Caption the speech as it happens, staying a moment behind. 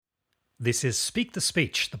This is Speak the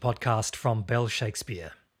Speech, the podcast from Bell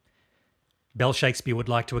Shakespeare. Bell Shakespeare would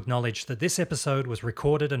like to acknowledge that this episode was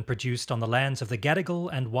recorded and produced on the lands of the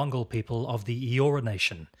Gadigal and Wangal people of the Eora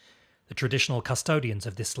Nation, the traditional custodians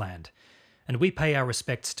of this land, and we pay our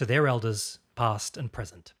respects to their elders, past and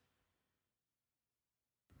present.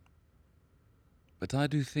 But I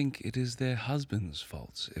do think it is their husbands'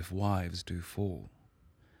 faults if wives do fall.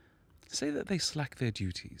 Say that they slack their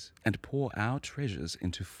duties and pour our treasures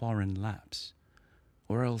into foreign laps,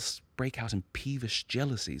 or else break out in peevish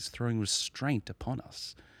jealousies, throwing restraint upon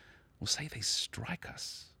us, or say they strike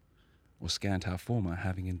us, or scant our former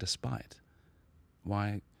having in despite.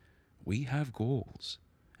 Why, we have galls,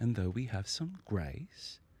 and though we have some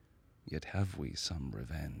grace, yet have we some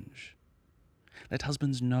revenge. Let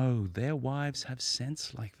husbands know their wives have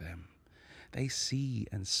sense like them. They see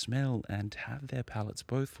and smell and have their palates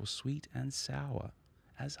both for sweet and sour,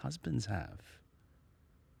 as husbands have.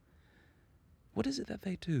 What is it that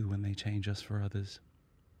they do when they change us for others?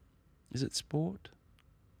 Is it sport?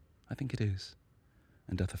 I think it is.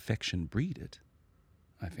 And doth affection breed it?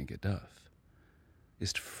 I think it doth.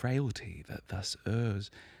 Is't frailty that thus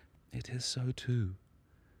errs? It is so too.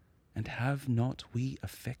 And have not we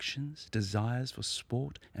affections, desires for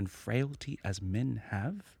sport and frailty as men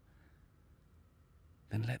have?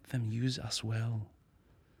 Then let them use us well,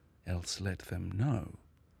 else let them know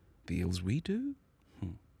the ills we do,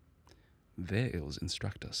 their ills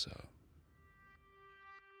instruct us so.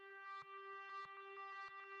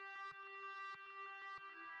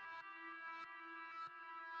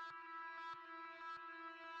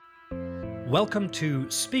 Welcome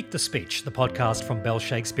to Speak the Speech, the podcast from Bell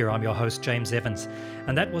Shakespeare. I'm your host, James Evans,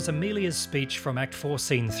 and that was Amelia's speech from Act 4,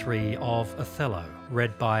 Scene 3 of Othello,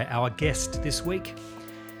 read by our guest this week.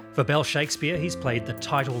 For Bell Shakespeare, he's played the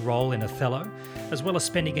title role in Othello, as well as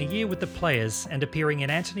spending a year with the players and appearing in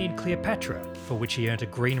Antony and Cleopatra, for which he earned a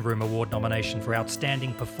Green Room Award nomination for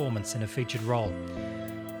Outstanding Performance in a Featured Role.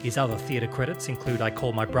 His other theatre credits include I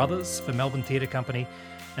Call My Brothers for Melbourne Theatre Company,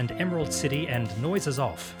 and Emerald City and Noises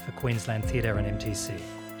Off for Queensland Theatre and MTC.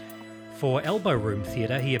 For Elbow Room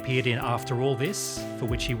Theatre, he appeared in After All This, for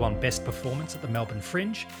which he won Best Performance at the Melbourne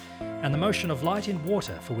Fringe, and The Motion of Light in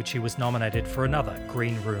Water, for which he was nominated for another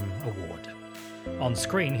Green Room Award. On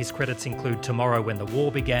screen, his credits include Tomorrow When the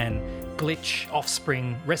War Began, Glitch,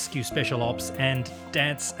 Offspring, Rescue Special Ops, and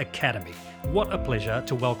Dance Academy. What a pleasure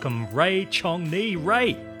to welcome Ray Chong Ni.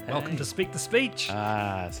 Ray, welcome to Speak the Speech.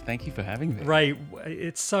 Thank you for having me. Ray,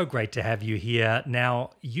 it's so great to have you here.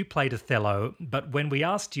 Now, you played Othello, but when we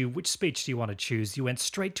asked you which speech do you want to choose, you went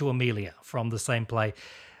straight to Amelia from the same play.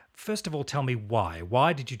 First of all, tell me why.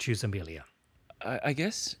 Why did you choose Amelia? I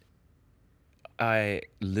guess I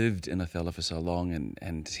lived in Othello for so long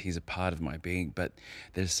and he's a part of my being, but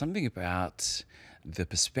there's something about the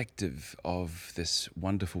perspective of this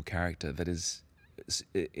wonderful character that is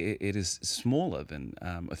it is smaller than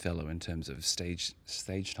Othello in terms of stage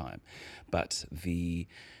time, but the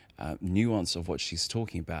nuance of what she's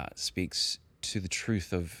talking about speaks to the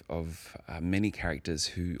truth of many characters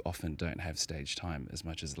who often don't have stage time as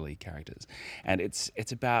much as the lead characters. And it's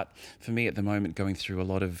about, for me at the moment, going through a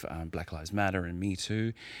lot of Black Lives Matter and Me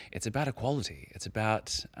Too. It's about equality. It's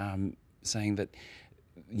about saying that,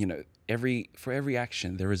 you know, for every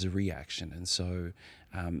action there is a reaction, and so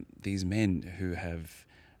these men who have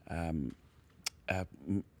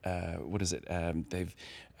they've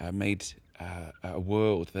made a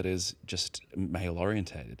world that is just male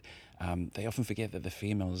orientated. They often forget that the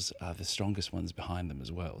females are the strongest ones behind them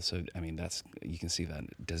as well. So, I mean, you can see that in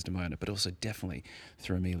Desdemona, but also definitely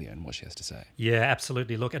through Amelia and what she has to say. Yeah,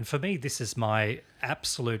 absolutely. Look, and for me, this is my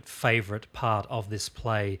absolute favourite part of this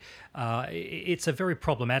play. It's a very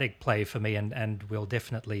problematic play for me, and we'll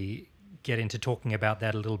definitely get into talking about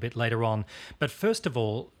that a little bit later on. But first of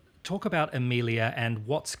all, talk about Amelia and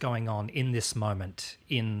what's going on in this moment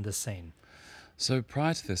in the scene. So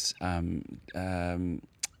prior to this,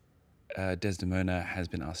 Desdemona has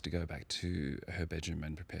been asked to go back to her bedroom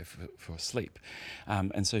and prepare for sleep.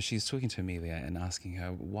 And so she's talking to Amelia and asking her,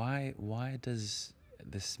 why does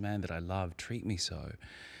this man that I love treat me so?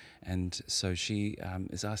 And so she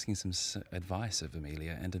is asking some advice of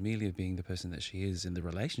Amelia, and Amelia, being the person that she is in the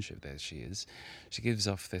relationship that she is, she gives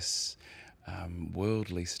off this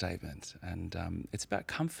worldly statement. And it's about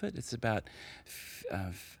comfort, it's about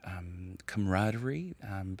camaraderie,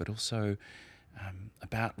 but also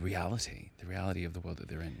about reality, the reality of the world that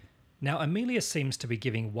they're in. Now, Amelia seems to be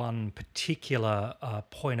giving one particular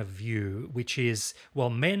point of view, which is,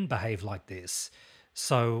 well, men behave like this,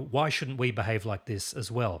 so why shouldn't we behave like this as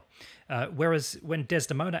well? Whereas when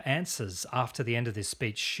Desdemona answers after the end of this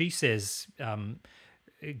speech, she says,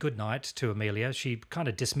 good night to Amelia, she kind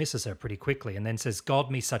of dismisses her pretty quickly and then says,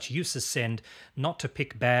 God me such uses send, not to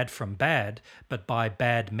pick bad from bad, but by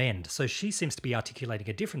bad mend. So she seems to be articulating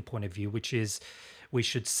a different point of view, which is we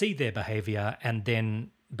should see their behaviour and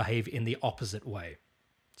then behave in the opposite way.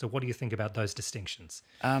 So what do you think about those distinctions?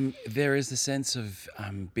 There is the sense of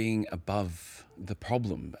being above the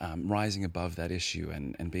problem, rising above that issue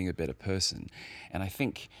and being a better person. And I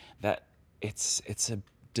think that it's a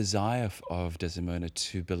desire of Desdemona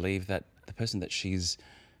to believe that the person that she's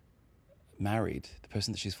married, the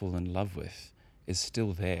person that she's fallen in love with, is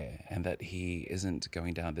still there, and that he isn't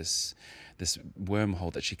going down this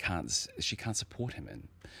wormhole that she can't support him in.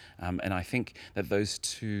 And I think that those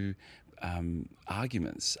two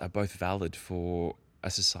arguments are both valid for a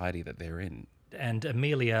society that they're in. And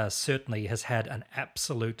Amelia certainly has had an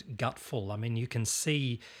absolute gutful. I mean, you can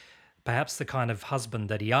see perhaps the kind of husband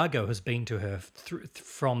that Iago has been to her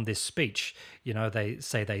from this speech. You know, they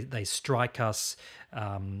say they strike us,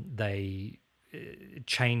 they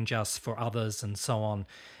change us for others and so on.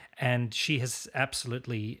 And she has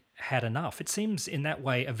absolutely had enough. It seems in that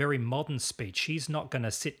way a very modern speech. She's not going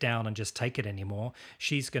to sit down and just take it anymore.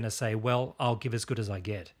 She's going to say, well, I'll give as good as I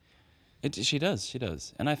get. She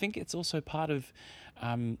does, and I think it's also part of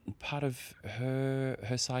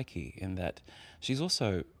her psyche, in that she's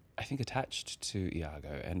also, I think, attached to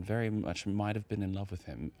Iago and very much might have been in love with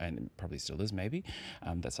him, and probably still is, maybe.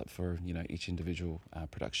 That's up for each individual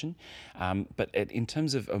production. But in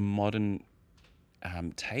terms of a modern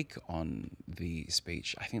take on the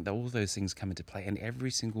speech, I think that all those things come into play, and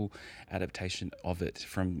every single adaptation of it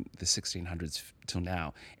from the 1600s till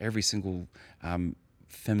now, every single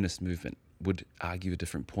feminist movement would argue a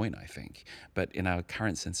different point, I think. But in our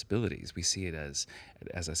current sensibilities, we see it as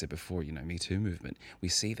I said before, Me Too movement, we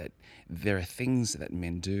see that there are things that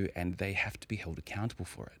men do and they have to be held accountable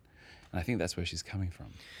for it. And I think that's where she's coming from.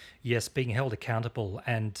 Yes, being held accountable,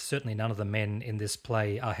 and certainly none of the men in this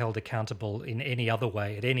play are held accountable in any other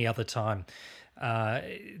way at any other time.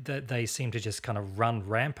 They seem to just kind of run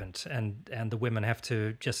rampant, and the women have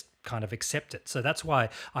to just kind of accept it. So that's why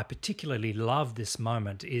I particularly love this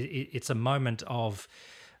moment. It's a moment of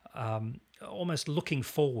almost looking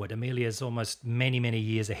forward. Amelia's almost many, many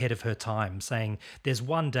years ahead of her time, saying there's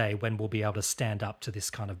one day when we'll be able to stand up to this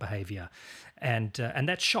kind of behaviour. And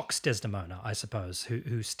that shocks Desdemona, I suppose,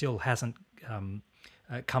 who still hasn't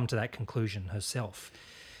come to that conclusion herself.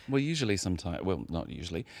 Well, not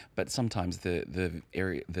usually, but sometimes the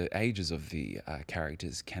ages of the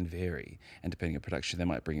characters can vary, and depending on production, they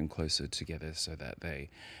might bring them closer together so that they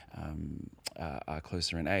are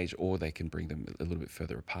closer in age, or they can bring them a little bit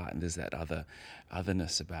further apart. And there's that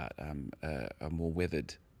otherness about a more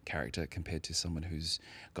weathered character compared to someone who's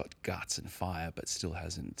got guts and fire but still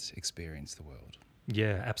hasn't experienced the world.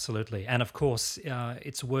 Yeah, absolutely. And of course,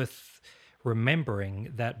 it's worth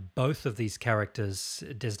remembering that both of these characters,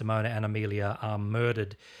 Desdemona and Amelia, are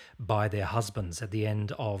murdered by their husbands at the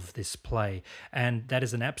end of this play. And that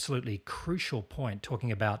is an absolutely crucial point,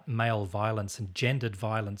 talking about male violence and gendered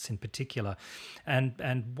violence in particular. And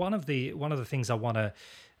one of the things I want to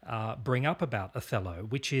bring up about Othello,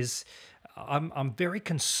 which is I'm very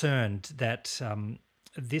concerned that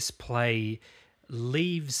this play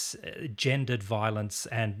leaves gendered violence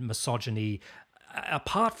and misogyny,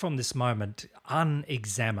 apart from this moment,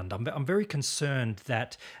 unexamined. I'm very concerned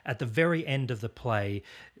that at the very end of the play,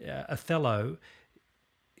 Othello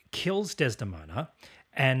kills Desdemona,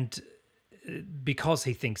 and because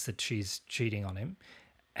he thinks that she's cheating on him,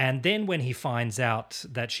 and then when he finds out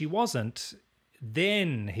that she wasn't,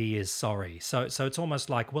 then he is sorry. So it's almost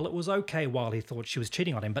like, well, it was okay while he thought she was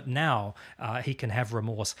cheating on him, but now he can have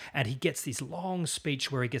remorse. And he gets this long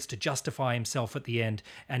speech where he gets to justify himself at the end,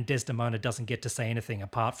 and Desdemona doesn't get to say anything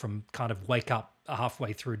apart from kind of wake up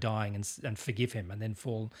halfway through dying and forgive him and then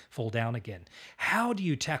fall down again. How do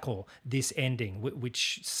you tackle this ending,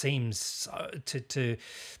 which seems to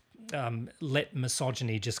let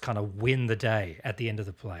misogyny just kind of win the day at the end of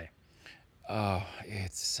the play? Oh,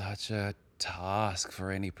 it's such a task for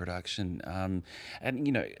any production. And,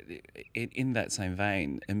 in that same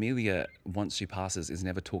vein, Amelia, once she passes, is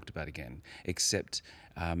never talked about again, except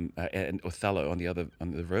and Othello on the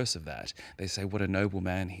reverse of that, they say what a noble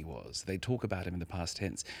man he was. They talk about him in the past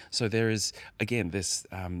tense. So there is, again, this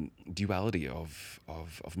duality of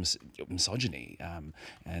misogyny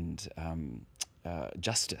and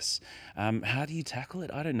justice. How do you tackle it?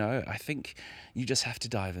 I don't know. I think you just have to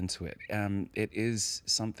dive into it. It is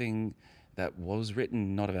something that was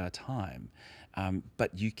written not of our time,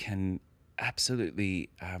 but you can absolutely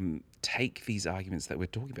take these arguments that we're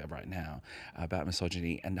talking about right now about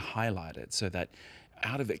misogyny and highlight it so that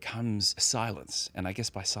out of it comes silence. And I guess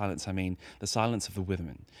by silence, I mean the silence of the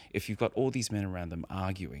women. If you've got all these men around them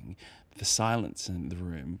arguing, the silence in the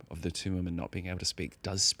room of the two women not being able to speak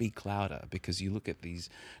does speak louder, because you look at these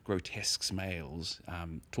grotesque males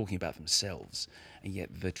talking about themselves, and yet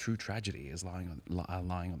the true tragedy is lying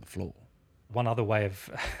on the floor. One other way of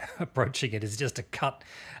approaching it is just to cut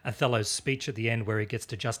Othello's speech at the end, where he gets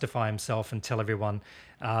to justify himself and tell everyone,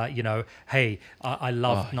 hey, I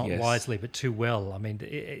loved not yes. wisely but too well. I mean,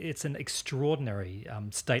 it's an extraordinary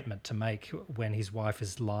statement to make when his wife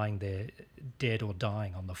is lying there dead or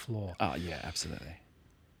dying on the floor. Oh, yeah, absolutely.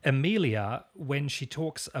 Emilia, when she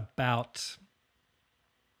talks about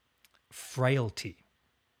frailty,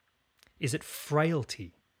 is it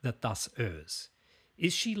frailty that thus errs?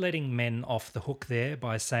 Is she letting men off the hook there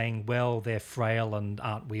by saying, well, they're frail and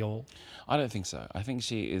aren't we all? I don't think so. I think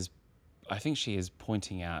she is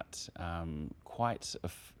pointing out quite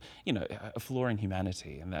a flaw in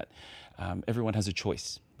humanity, and that everyone has a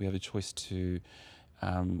choice. We have a choice to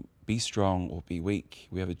be strong or be weak.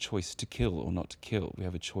 We have a choice to kill or not to kill. We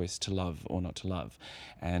have a choice to love or not to love.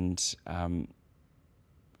 And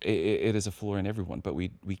it is a flaw in everyone, but we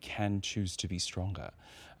can choose to be stronger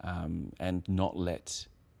and not let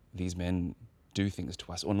these men do things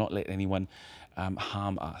to us, or not let anyone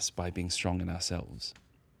harm us by being strong in ourselves.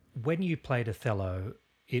 When you played Othello,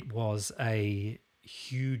 it was a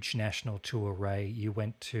huge national tour, Ray. You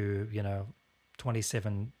went to,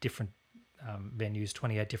 27 different venues,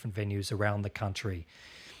 28 different venues around the country.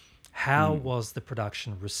 How was the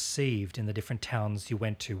production received in the different towns you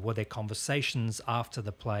went to? Were there conversations after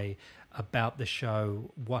the play about the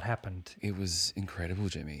show? What happened? It was incredible,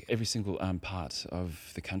 Jimmy. Every single part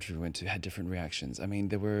of the country we went to had different reactions. I mean,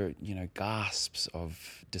 there were, gasps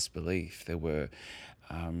of disbelief. There were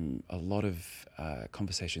a lot of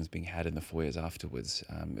conversations being had in the foyers afterwards,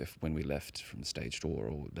 when we left from the stage door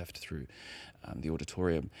or left through the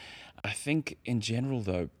auditorium. I think in general,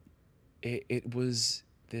 though, it was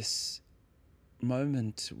this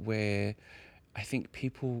moment where I think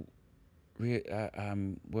people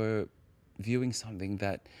were viewing something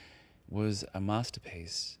that was a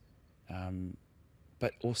masterpiece,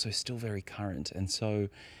 but also still very current. And so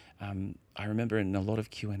I remember in a lot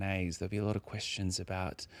of Q&As, there'll be a lot of questions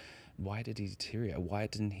about, why did he deteriorate? Why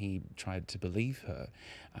didn't he try to believe her?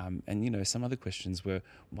 And, some other questions were,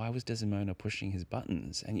 why was Desdemona pushing his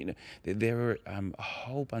buttons? And, there were a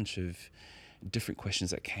whole bunch of different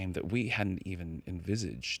questions that came that we hadn't even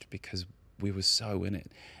envisaged, because we were so in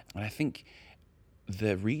it. And I think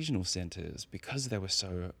the regional centres, because they were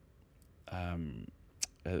so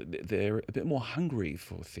they're a bit more hungry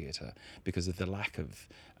for theatre because of the lack of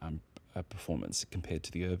performance compared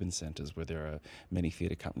to the urban centres, where there are many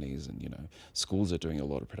theatre companies and schools are doing a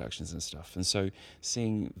lot of productions and stuff. And so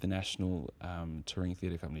seeing the national touring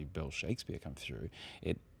theatre company Bell Shakespeare come through,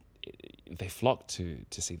 they flocked to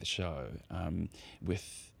see the show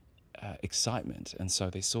with excitement. And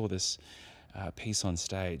so they saw this piece on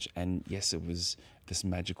stage, and yes, it was this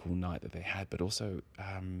magical night that they had, but also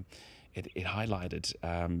it highlighted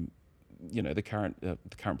the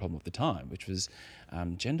current problem of the time, which was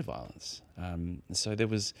gender violence. So there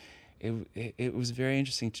was it was very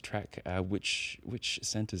interesting to track which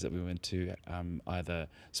centres that we went to either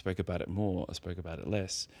spoke about it more or spoke about it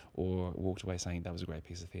less, or walked away saying that was a great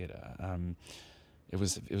piece of theatre. It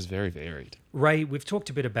was very varied. Ray, we've talked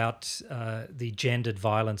a bit about the gendered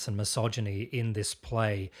violence and misogyny in this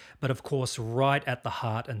play, but of course, right at the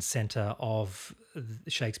heart and centre of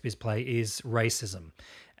Shakespeare's play is racism,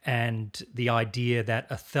 and the idea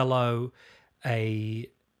that Othello, a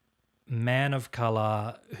man of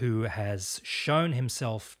colour who has shown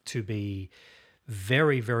himself to be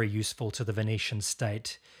very, very useful to the Venetian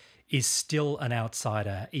state, is still an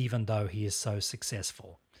outsider, even though he is so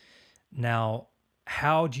successful. Now,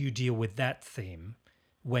 how do you deal with that theme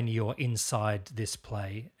when you're inside this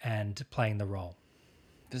play and playing the role?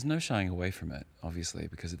 There's no shying away from it, obviously,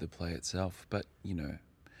 because of the play itself. But,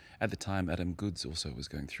 at the time, Adam Goodes also was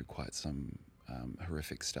going through quite some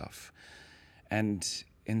horrific stuff. And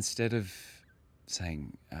instead of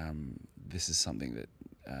saying this is something that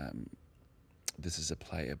this is a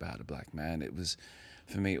play about a black man, it was,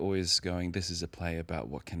 for me, always going, this is a play about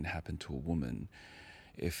what can happen to a woman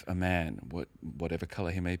if a man, whatever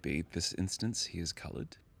colour he may be, this instance he is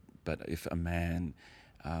coloured, but if a man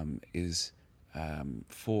is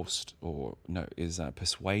forced is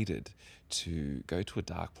persuaded to go to a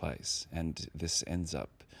dark place, and this ends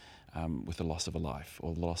up with the loss of a life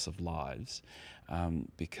or loss of lives,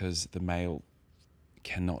 because the male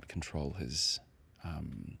cannot control his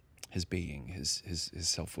his being, his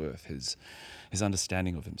self-worth, his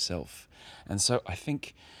understanding of himself. And so I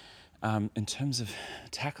think in terms of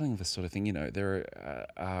tackling this sort of thing, there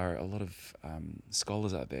are a lot of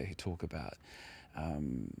scholars out there who talk about,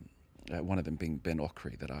 one of them being Ben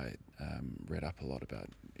Okri, that I read up a lot about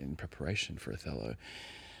in preparation for Othello.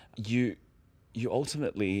 You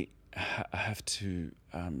ultimately have to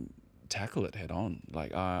tackle it head on.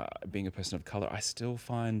 Like, being a person of color, I still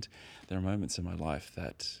find there are moments in my life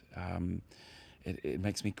that it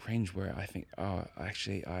makes me cringe, where I think,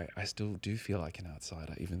 actually, I still do feel like an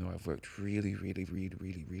outsider, even though I've worked really, really, really,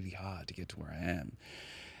 really, really hard to get to where I am.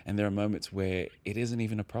 And there are moments where it isn't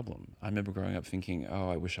even a problem. I remember growing up thinking,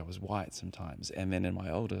 I wish I was white sometimes. And then in my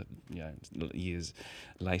older years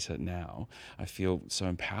later now, I feel so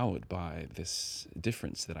empowered by this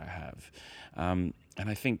difference that I have. And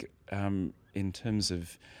I think in terms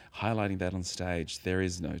of highlighting that on stage, there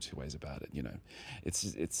is no two ways about it. It's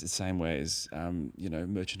the same way as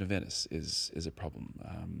Merchant of Venice is a problem.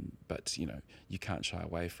 But you can't shy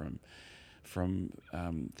away from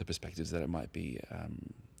the perspectives that it might be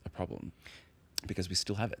a problem, because we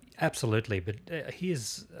still have it. Absolutely, but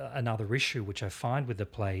here's another issue which I find with the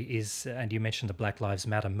play is, and you mentioned the Black Lives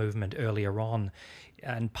Matter movement earlier on,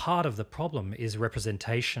 and part of the problem is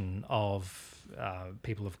representation of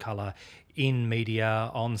people of colour in media,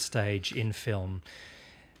 on stage, in film.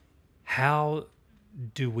 How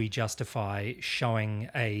do we justify showing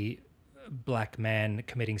a black man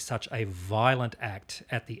committing such a violent act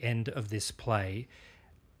at the end of this play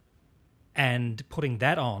and putting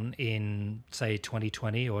that on in, say,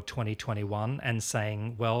 2020 or 2021 and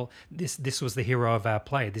saying, well, this was the hero of our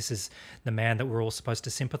play. This is the man that we're all supposed to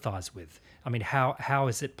sympathise with. I mean, how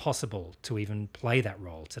is it possible to even play that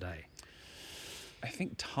role today? I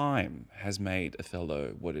think time has made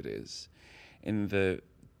Othello what it is. In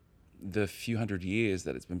the few hundred years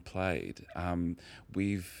that it's been played,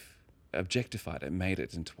 we've objectified it, made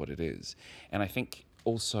it into what it is. And I think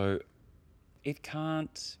also it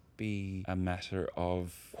can't be a matter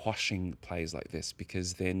of quashing plays like this,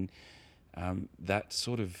 because then that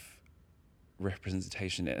sort of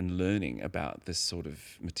representation and learning about this sort of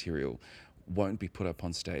material won't be put up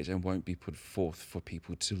on stage and won't be put forth for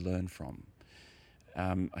people to learn from.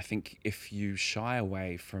 I think if you shy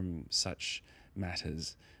away from such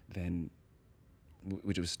matters, then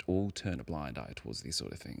we just all turn a blind eye towards these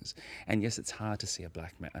sort of things. And yes, it's hard to see a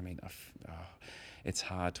black man. I mean, it's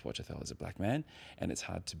hard to watch Othello as a black man, and it's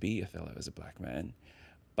hard to be Othello as a black man.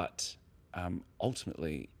 But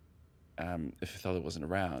ultimately, if Othello wasn't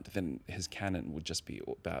around, then his canon would just be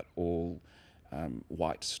about all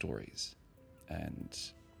white stories. And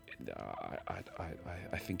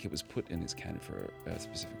I think it was put in his canon for a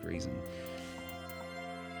specific reason.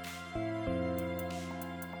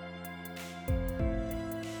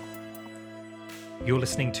 You're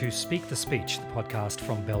listening to Speak the Speech, the podcast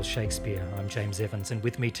from Bell Shakespeare. I'm James Evans, and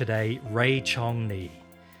with me today, Ray Chong Ni.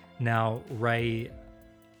 Now, Ray,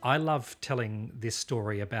 I love telling this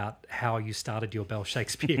story about how you started your Bell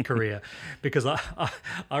Shakespeare career, because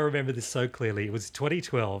I remember this so clearly. It was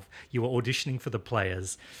 2012. You were auditioning for The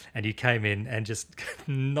Players, and you came in and just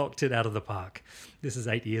knocked it out of the park. This is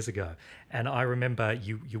 8 years ago. And I remember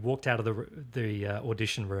you walked out of the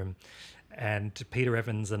audition room, and Peter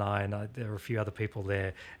Evans and there were a few other people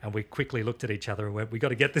there, and we quickly looked at each other and went, we got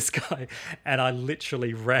to get this guy. And I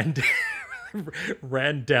literally ran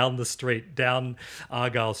down the street, down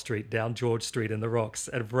Argyle Street, down George Street in the Rocks,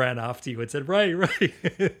 and ran after you and said, Ray,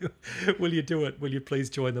 will you do it? Will you please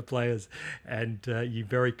join The Players? And you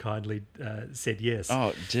very kindly said yes.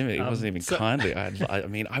 Oh, Jimmy, it wasn't even kindly. I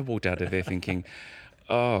mean, I walked out of there thinking,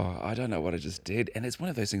 I don't know what I just did. And it's one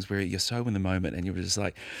of those things where you're so in the moment and you were just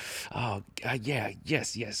like,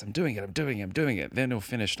 yes, I'm doing it. Then it'll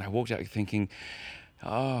finish. And I walked out thinking,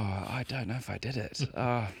 I don't know if I did it.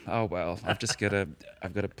 Well,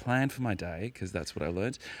 I've got a plan for my day, because that's what I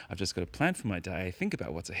learned. I've just got a plan for my day, think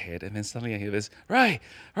about what's ahead, and then suddenly I hear this, Ray.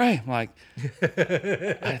 I'm like,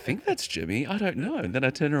 I think that's Jimmy. I don't know. And then I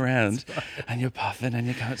turn around and you're puffing and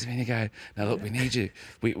you come up to me and you go, now look, we need you.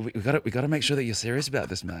 We got to make sure that you're serious about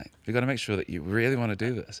this, mate. We got to make sure that you really want to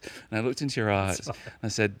do this. And I looked into your eyes and I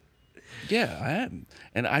said, yeah, I am.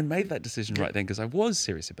 And I made that decision right then because I was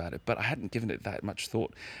serious about it, but I hadn't given it that much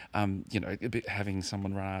thought. A bit having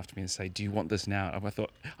someone run after me and say, do you want this now? I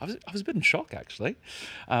thought, I was a bit in shock, actually.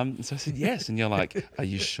 So I said, yes. And you're like, are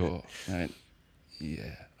you sure? And I went,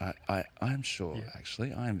 yeah, I'm sure,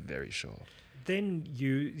 actually. I am very sure. Then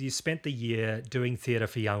you spent the year doing theatre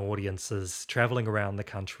for young audiences, travelling around the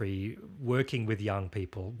country, working with young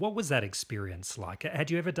people. What was that experience like?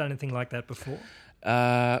 Had you ever done anything like that before?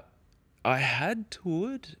 I had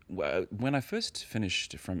toured. When I first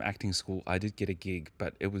finished from acting school, I did get a gig,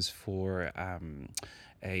 but it was for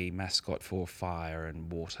a mascot for fire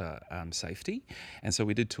and water safety. And so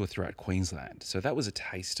we did tour throughout Queensland. So that was a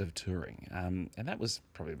taste of touring. And that was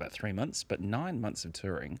probably about 3 months, but 9 months of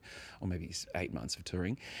touring, or maybe 8 months of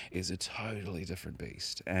touring, is a totally different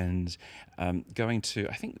beast. And going to,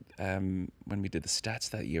 I think when we did the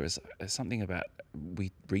stats that year, is something about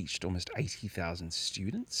we reached almost 80,000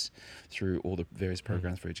 students through all the various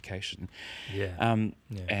programs for education, Yeah.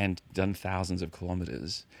 and done thousands of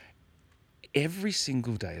kilometers. Every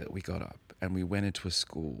single day that we got up and we went into a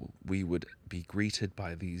school, we would be greeted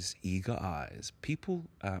by these eager eyes, people,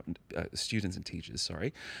 students and teachers,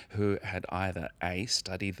 sorry, who had either A,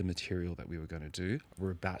 studied the material that we were going to do,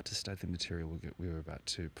 were about to study the material we were about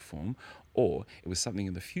to perform, or it was something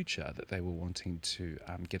in the future that they were wanting to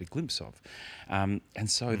get a glimpse of. And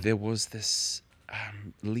so there was this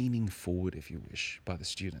leaning forward, if you wish, by the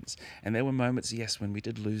students. And there were moments, yes, when we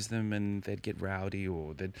did lose them and they'd get rowdy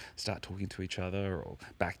or they'd start talking to each other or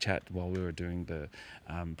backchat while we were doing the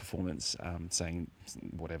performance, saying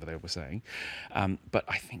whatever they were saying. But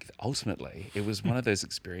I think that ultimately it was one of those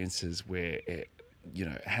experiences where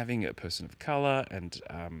having a person of colour and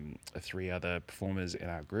 3 other performers in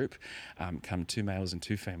our group, come 2 males and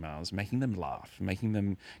 2 females, making them laugh, making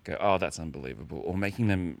them go, "Oh, that's unbelievable," or making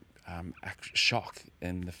them shocked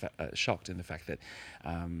in the fact that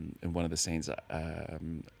in one of the scenes,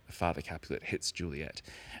 Father Capulet hits Juliet,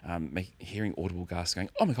 hearing audible gasps going,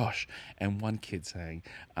 "Oh my gosh!" and one kid saying,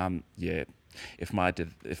 "Yeah, if my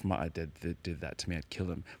dad did that to me, I'd kill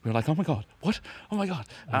him." We were like, "Oh my god, what? Oh my god!"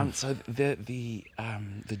 So the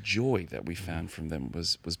joy that we found from them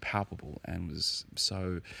was palpable and was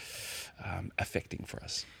so affecting for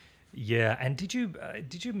us. Yeah, and did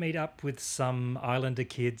you meet up with some Islander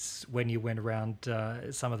kids when you went around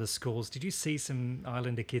some of the schools? Did you see some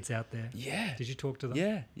Islander kids out there? Yeah. Did you talk to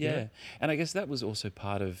them? Yeah. And I guess that was also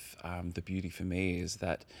part of the beauty for me, is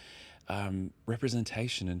that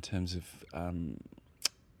representation in terms of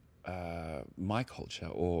my culture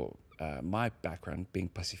or my background being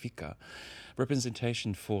Pacifica,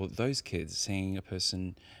 representation for those kids, seeing a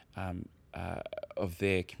person of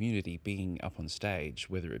their community being up on stage,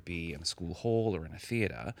 whether it be in a school hall or in a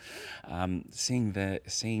theatre,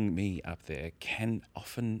 seeing me up there can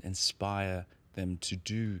often inspire them to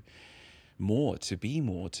do more, to be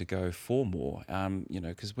more, to go for more,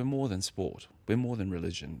 because we're more than sport, we're more than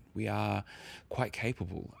religion, we are quite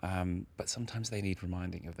capable, but sometimes they need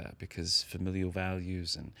reminding of that, because familial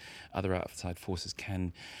values and other outside forces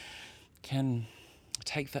can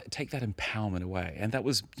take that empowerment away. And that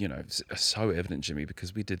was so evident, Jimmy,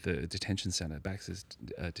 because we did the detention center, Baxter's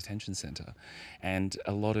detention center, and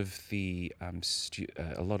a lot of the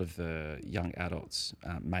young adults,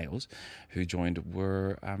 males who joined,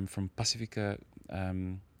 were from Pacifica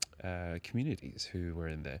communities who were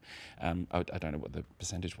in there. I don't know what the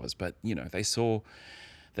percentage was, but they saw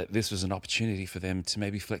that this was an opportunity for them to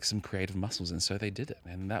maybe flex some creative muscles, and so they did it.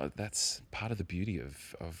 And that's part of the beauty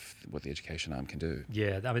of what the education arm can do.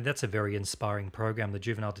 Yeah, I mean, that's a very inspiring program, the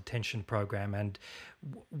Juvenile Detention Program. And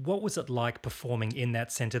what was it like performing in that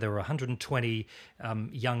centre? There were 120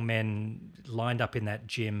 young men lined up in that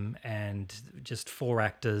gym and just 4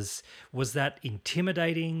 actors. Was that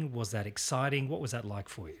intimidating? Was that exciting? What was that like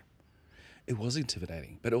for you? It was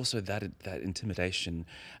intimidating, but also that intimidation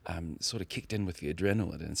sort of kicked in with the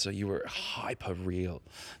adrenaline, and so you were hyper real,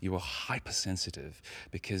 you were hypersensitive,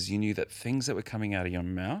 because you knew that things that were coming out of your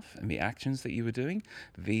mouth and the actions that you were doing,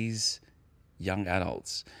 these young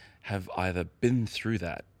adults have either been through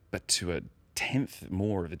that, but to a 10th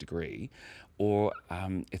more of a degree, or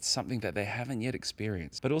it's something that they haven't yet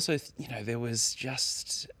experienced. But also, there was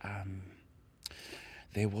just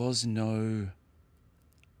there was no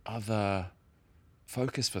other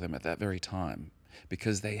focus for them at that very time,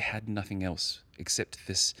 because they had nothing else except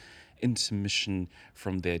this intermission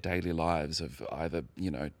from their daily lives of either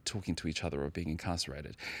talking to each other or being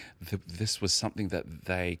incarcerated. This was something that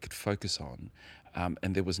they could focus on,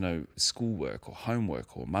 and there was no schoolwork or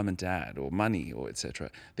homework or mum and dad or money or etc.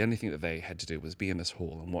 The only thing that they had to do was be in this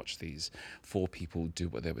hall and watch these 4 people do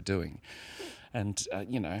what they were doing. And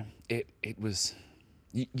it was,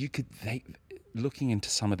 you could, looking into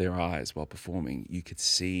some of their eyes while performing, you could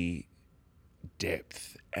see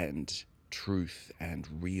depth and truth and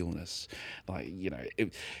realness.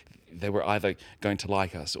 They were either going to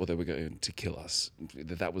like us or they were going to kill us.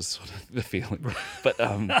 That was sort of the feeling. But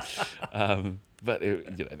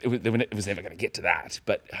it was never going to get to that.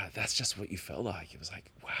 But that's just what you felt like. It was like,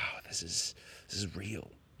 wow, this is real.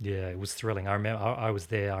 Yeah, it was thrilling. I remember I was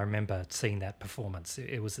there. I remember seeing that performance.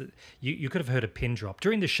 It was you could have heard a pin drop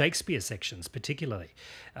during the Shakespeare sections, particularly.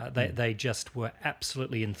 They just were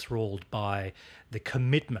absolutely enthralled by the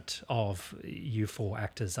commitment of you four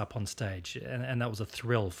actors up on stage, and that was a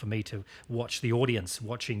thrill for me to watch the audience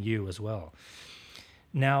watching you as well.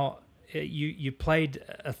 Now, you played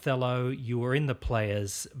Othello, you were in The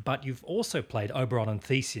Players, but you've also played Oberon and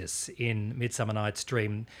Theseus in Midsummer Night's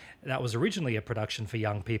Dream. That was originally a production for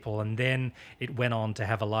young people, and then it went on to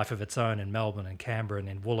have a life of its own in Melbourne and Canberra and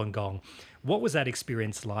in Wollongong. What was that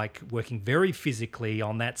experience like, working very physically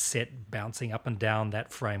on that set, bouncing up and down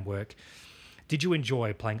that framework? Did you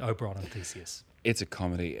enjoy playing Oberon and Theseus? It's a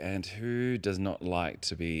comedy, and who does not like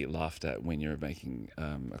to be laughed at when you're making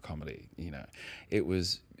a comedy? You know, it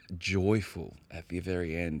was joyful at the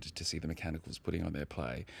very end to see the Mechanicals putting on their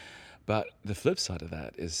play. But the flip side of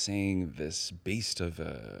that is seeing this beast of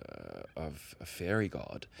a fairy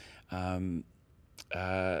god, um,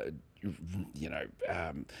 uh,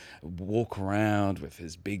 walk around with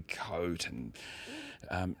his big coat and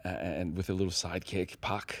with a little sidekick,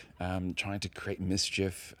 Puck, trying to create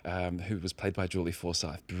mischief, who was played by Julie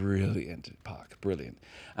Forsyth. Brilliant, Puck, brilliant.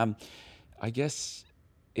 I guess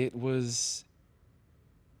it was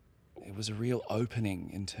a real opening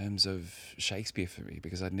in terms of Shakespeare for me,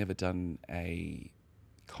 because I'd never done a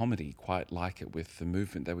comedy quite like it, with the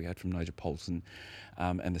movement that we had from Nigel Poulton,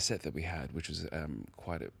 and the set that we had, which was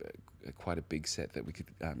quite a big set that we could,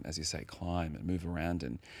 as you say, climb and move around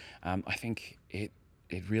in. I think it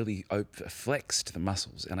really flexed the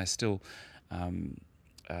muscles, and I still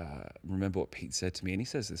remember what Pete said to me, and he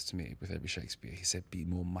says this to me with every Shakespeare. He said, "Be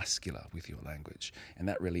more muscular with your language," and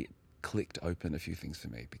that really clicked open a few things for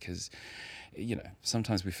me, because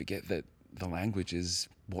sometimes we forget that the language is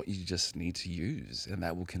what you just need to use, and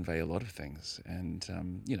that will convey a lot of things. And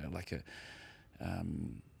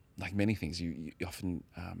like many things, you often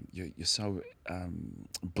you're so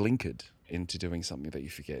blinkered into doing something that you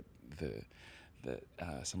forget that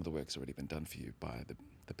some of the work's already been done for you by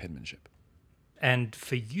the penmanship. And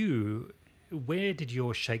for you, where did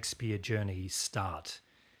your Shakespeare journey start?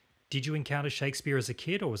 Did you encounter Shakespeare as a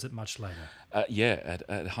kid, or was it much later?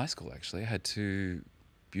 At high school, actually. I had two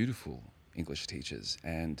beautiful English teachers,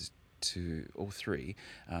 and all three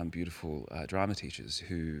beautiful drama teachers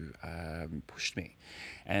who pushed me.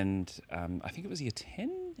 And I think it was year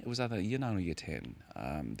 10. It was either year 9 or year 10.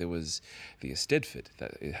 There was the Eisteddfod,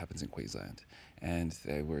 that it happens in Queensland, and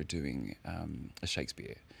they were doing a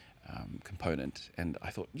Shakespeare component, and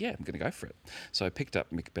I thought, yeah, I'm going to go for it. So I picked up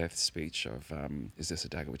Macbeth's speech of "Is this a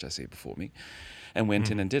dagger which I see before me," and went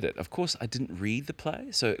in and did it. Of course, I didn't read the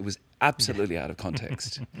play, so it was absolutely out of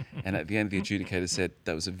context. And at the end, the adjudicator said,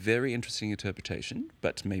 "That was a very interesting interpretation,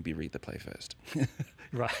 but maybe read the play first."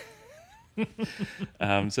 Right.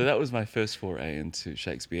 So that was my first foray into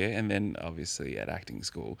Shakespeare, and then obviously at acting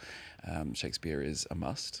school, Shakespeare is a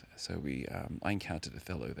must. So I encountered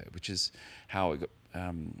Othello there, which is how it got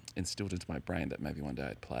instilled into my brain that maybe one day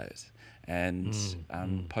I'd play it. And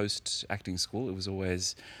post acting school, it was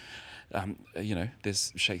always,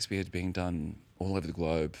 there's Shakespeare being done all over the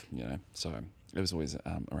globe, so it was always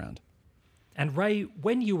around. And Ray,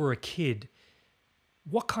 when you were a kid,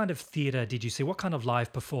 what kind of theatre did you see? What kind of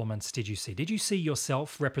live performance did you see? Did you see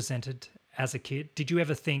yourself represented as a kid? Did you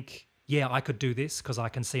ever think, yeah, I could do this because I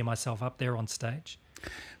can see myself up there on stage?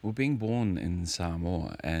 Well, being born in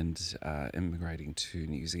Samoa and immigrating to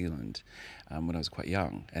New Zealand when I was quite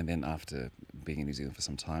young, and then after being in New Zealand for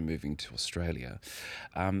some time, moving to Australia,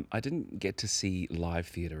 I didn't get to see live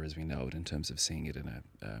theatre as we know it, in terms of seeing it in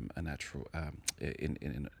a natural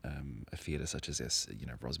in a theatre such as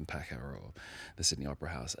Rosenpacker or the Sydney Opera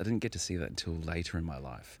House. I didn't get to see that until later in my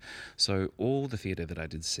life. So all the theatre that I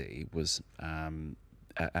did see was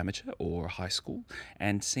amateur or high school,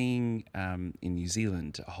 and seeing in New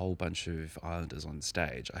Zealand a whole bunch of islanders on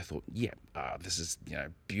stage, I thought, this is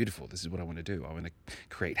beautiful. This is what I want to do. I want to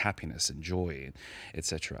create happiness and joy,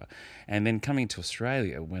 etc. And then coming to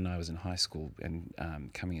Australia when I was in high school and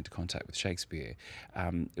coming into contact with Shakespeare,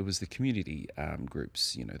 it was the community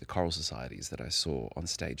groups, the choral societies that I saw on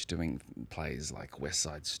stage doing plays like West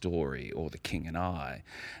Side Story or The King and I.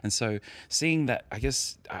 And so seeing that, I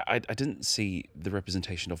guess I didn't see the representation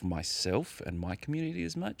of myself and my community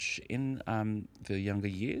as much in the younger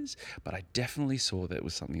years, but I definitely saw that it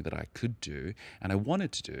was something that I could do and I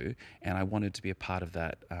wanted to do, and I wanted to be a part of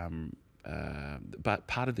that, but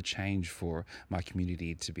part of the change for my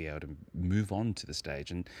community to be able to move on to the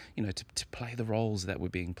stage and to play the roles that were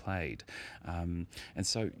being played, and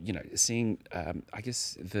so seeing I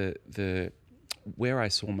guess the where I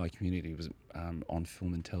saw my community was on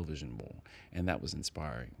film and television more, and that was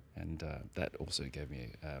inspiring, and that also gave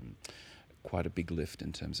me quite a big lift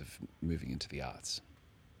in terms of moving into the arts.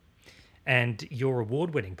 And your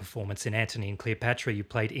award-winning performance in Antony and Cleopatra, you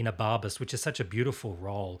played Ina Barbas, which is such a beautiful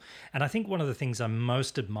role. And I think one of the things I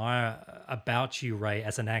most admire about you, Ray,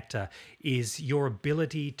 as an actor, is your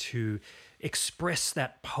ability to express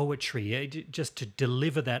that poetry, just to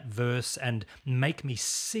deliver that verse and make me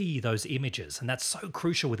see those images. And that's so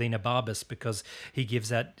crucial with Ina Barbas, because he gives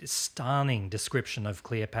that stunning description of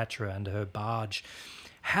Cleopatra and her barge.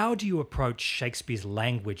 How do you approach Shakespeare's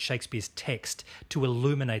language, Shakespeare's text, to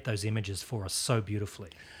illuminate those images for us so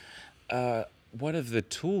beautifully? One of the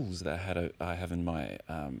tools that I have in my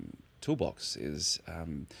toolbox is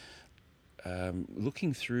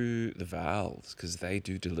looking through the vowels, because they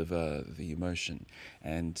do deliver the emotion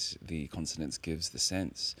and the consonants gives the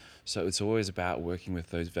sense. So it's always about working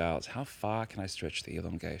with those vowels. How far can I stretch the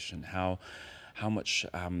elongation? How much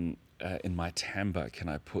in my timbre can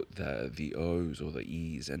I put the O's or the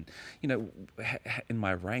E's? And, in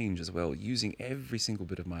my range as well, using every single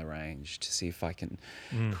bit of my range to see if I can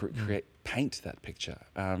paint that picture.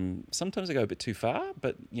 Sometimes I go a bit too far,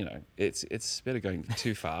 but, it's better going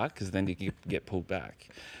too far, because then you can get pulled back.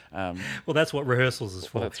 Well, that's what rehearsals is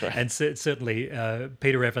for. Well, that's right. And certainly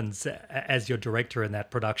Peter Evans, as your director in that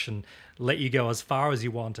production, let you go as far as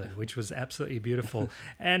you wanted, which was absolutely beautiful.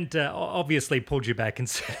 And obviously pulled you back in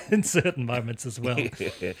certain moments as well.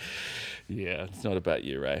 Yeah, it's not about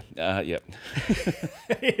you, Ray. Yep.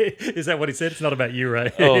 Is that what he said? It's not about you,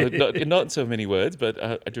 Ray. Not in so many words, but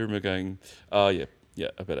I do remember going, oh, yeah,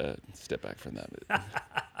 I better step back from that.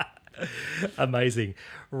 Amazing.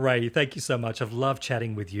 Ray, thank you so much. I've loved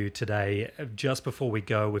chatting with you today. Just before we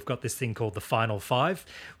go, we've got this thing called the Final Five,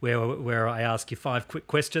 where I ask you 5 quick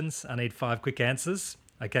questions. I need 5 quick answers.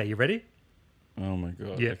 Okay, you ready? Oh, my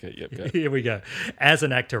God. Yeah. Okay, yep, go. Here we go. As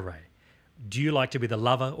an actor, Ray, do you like to be the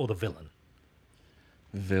lover or the villain?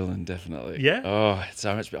 Villain, definitely. Yeah? Oh, it's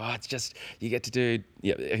so much. Oh, it's just, you get to do,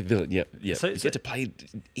 villain, yeah. So, you get to play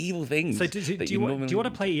evil things. So do you want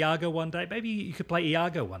to play Iago one day? Maybe you could play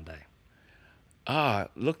Iago one day.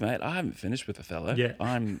 Look, mate, I haven't finished with Othello. Yeah.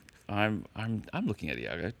 I'm looking at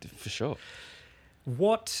Iago for sure.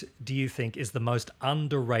 What do you think is the most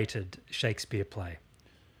underrated Shakespeare play?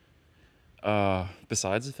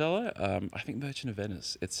 Besides Othello, I think Merchant of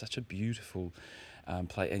Venice. It's such a beautiful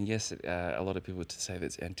play, and yes, a lot of people would say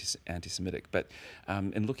that it's anti-Semitic, but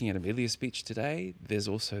in looking at Amelia's speech today, there's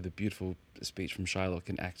also the beautiful speech from Shylock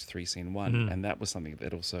in Act 3, Scene 1, and that was something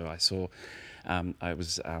that also I saw. I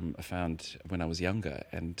found when I was younger,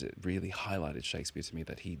 and it really highlighted Shakespeare to me,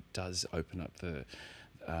 that he does open up the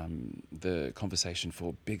conversation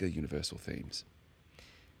for bigger universal themes.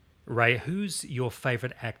 Ray, who's your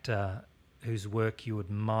favourite actor whose work you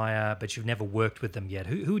admire, but you've never worked with them yet?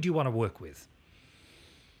 Who do you want to work with?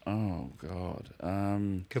 Oh, God.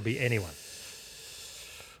 Could be anyone.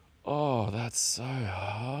 Oh, that's so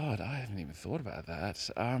hard. I haven't even thought about that.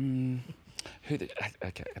 An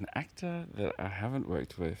actor that I haven't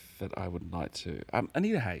worked with that I would like to.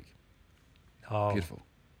 Anita Haig. Oh,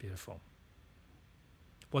 beautiful.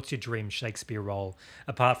 What's your dream Shakespeare role,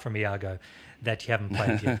 apart from Iago, that you haven't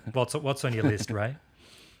played yet? What's on your list, Ray?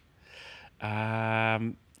 Well,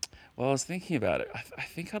 I was thinking about it. I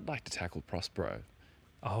think I'd like to tackle Prospero.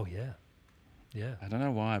 Oh, yeah. Yeah. I don't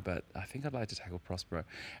know why, but I think I'd like to tackle Prospero.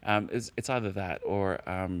 It's either that or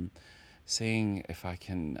seeing if I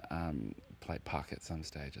can play Puck at some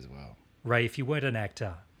stage as well. Ray, if you weren't an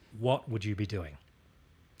actor, what would you be doing?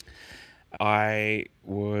 I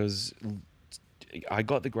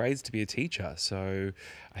got the grades to be a teacher, so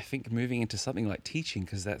I think moving into something like teaching,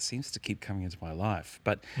 because that seems to keep coming into my life.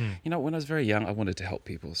 But, when I was very young, I wanted to help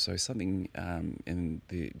people. So something in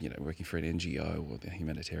the, working for an NGO or the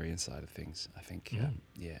humanitarian side of things, I think,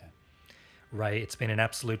 yeah. Ray, it's been an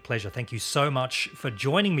absolute pleasure. Thank you so much for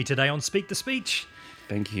joining me today on Speak the Speech.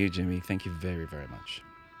 Thank you, Jimmy. Thank you very, very much.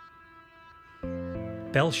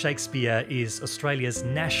 Bell Shakespeare is Australia's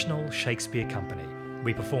national Shakespeare company.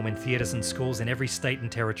 We perform in theatres and schools in every state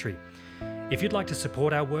and territory. If you'd like to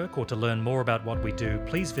support our work or to learn more about what we do,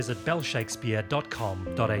 please visit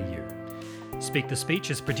bellshakespeare.com.au. Speak the Speech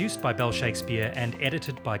is produced by Bell Shakespeare and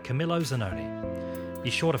edited by Camillo Zanoni. Be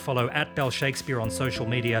sure to follow @Bell Shakespeare on social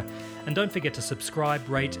media, and don't forget to subscribe,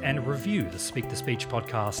 rate and review the Speak the Speech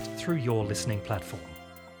podcast through your listening platform.